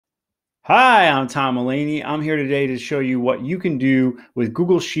Hi, I'm Tom Mulaney. I'm here today to show you what you can do with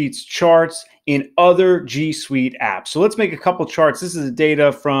Google Sheets charts in other G Suite apps. So let's make a couple charts. This is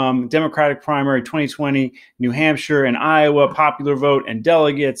data from Democratic primary 2020, New Hampshire and Iowa, popular vote and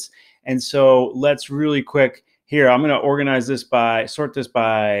delegates. And so let's really quick here. I'm going to organize this sort this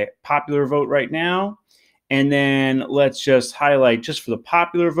by popular vote right now. And then let's just highlight just for the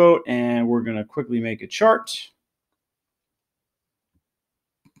popular vote. And we're going to quickly make a chart.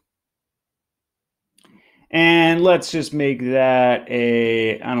 And let's just make that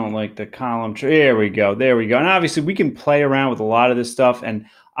I don't like the column. There we go. There we go. And obviously we can play around with a lot of this stuff, and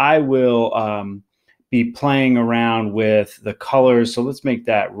I will be playing around with the colors. So let's make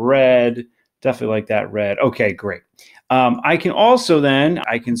that red. Definitely like that red. Okay, great. I can also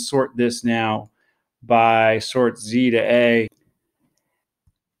I can sort this now by sort Z to A.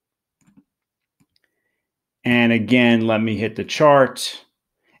 And again, let me hit the chart.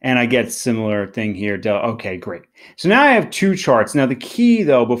 And I get similar thing here. Okay, great. So now I have two charts. Now the key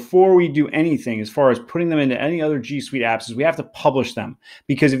though, before we do anything, as far as putting them into any other G Suite apps, is we have to publish them.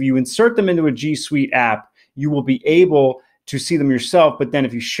 Because if you insert them into a G Suite app, you will be able to see them yourself. But then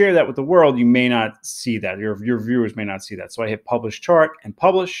if you share that with the world, you may not see that. Your viewers may not see that. So I hit publish chart and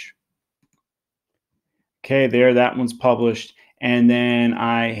publish. Okay, there, that one's published. And then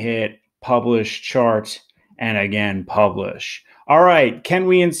I hit publish chart and again, publish. All right, can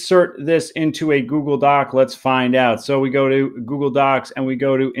we insert this into a Google Doc? Let's find out. So we go to Google Docs and we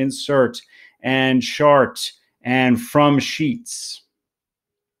go to insert and chart and from sheets.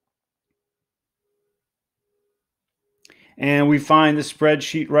 And we find the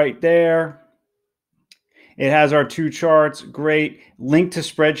spreadsheet right there. It has our two charts, great. Link to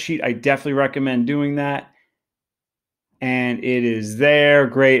spreadsheet, I definitely recommend doing that. And it is there,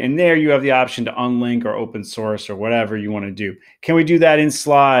 great. And there you have the option to unlink or open source or whatever you want to do. Can we do that in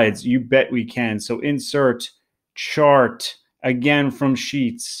slides? You bet we can. So insert chart, again from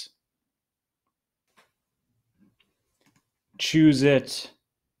sheets. Choose it.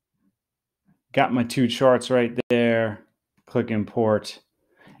 Got my two charts right there. Click import.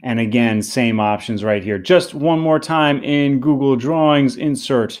 And again, same options right here. Just one more time in Google Drawings,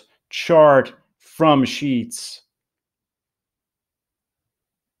 insert chart from sheets.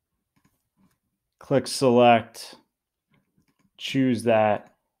 Click select, choose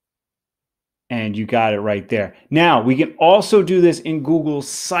that, and you got it right there. Now, we can also do this in Google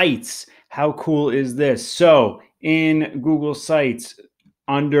Sites. How cool is this? So in Google Sites,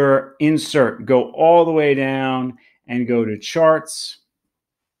 under Insert, go all the way down and go to Charts.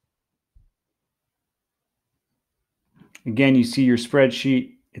 Again, you see your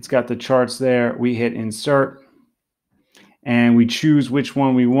spreadsheet. It's got the charts there. We hit Insert, and we choose which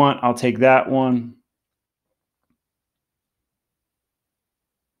one we want. I'll take that one.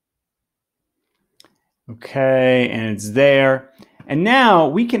 Okay, and it's there. And now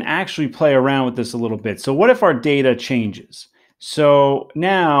we can actually play around with this a little bit. So what if our data changes? So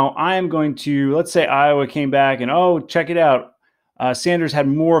now I'm going to, let's say Iowa came back and, oh, check it out. Sanders had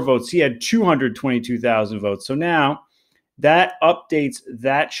more votes. He had 222,000 votes. So now that updates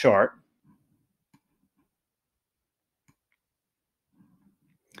that chart.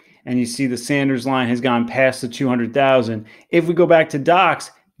 And you see the Sanders line has gone past the 200,000. If we go back to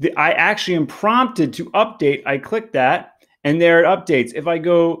Docs, I actually am prompted to update. I click that, and there it updates. If I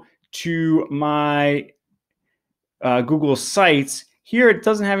go to my Google Sites, here it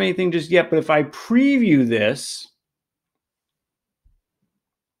doesn't have anything just yet, but if I preview this,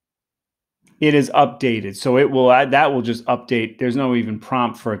 it is updated. So it will that will just update. There's no even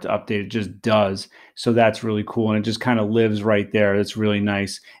prompt for it to update. It just does. So that's really cool. And it just kind of lives right there. That's really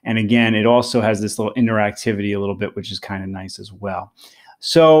nice. And again, it also has this little interactivity a little bit, which is kind of nice as well.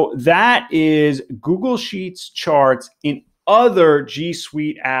 So that is Google Sheets charts in other G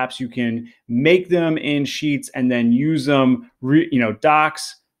Suite apps. You can make them in Sheets and then use them,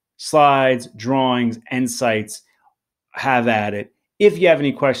 Docs, Slides, Drawings, and Sites. Have at it. If you have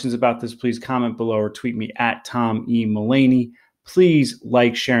any questions about this, please comment below or tweet me at Tom E. Mulaney. Please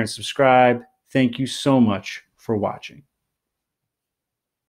like, share, and subscribe. Thank you so much for watching.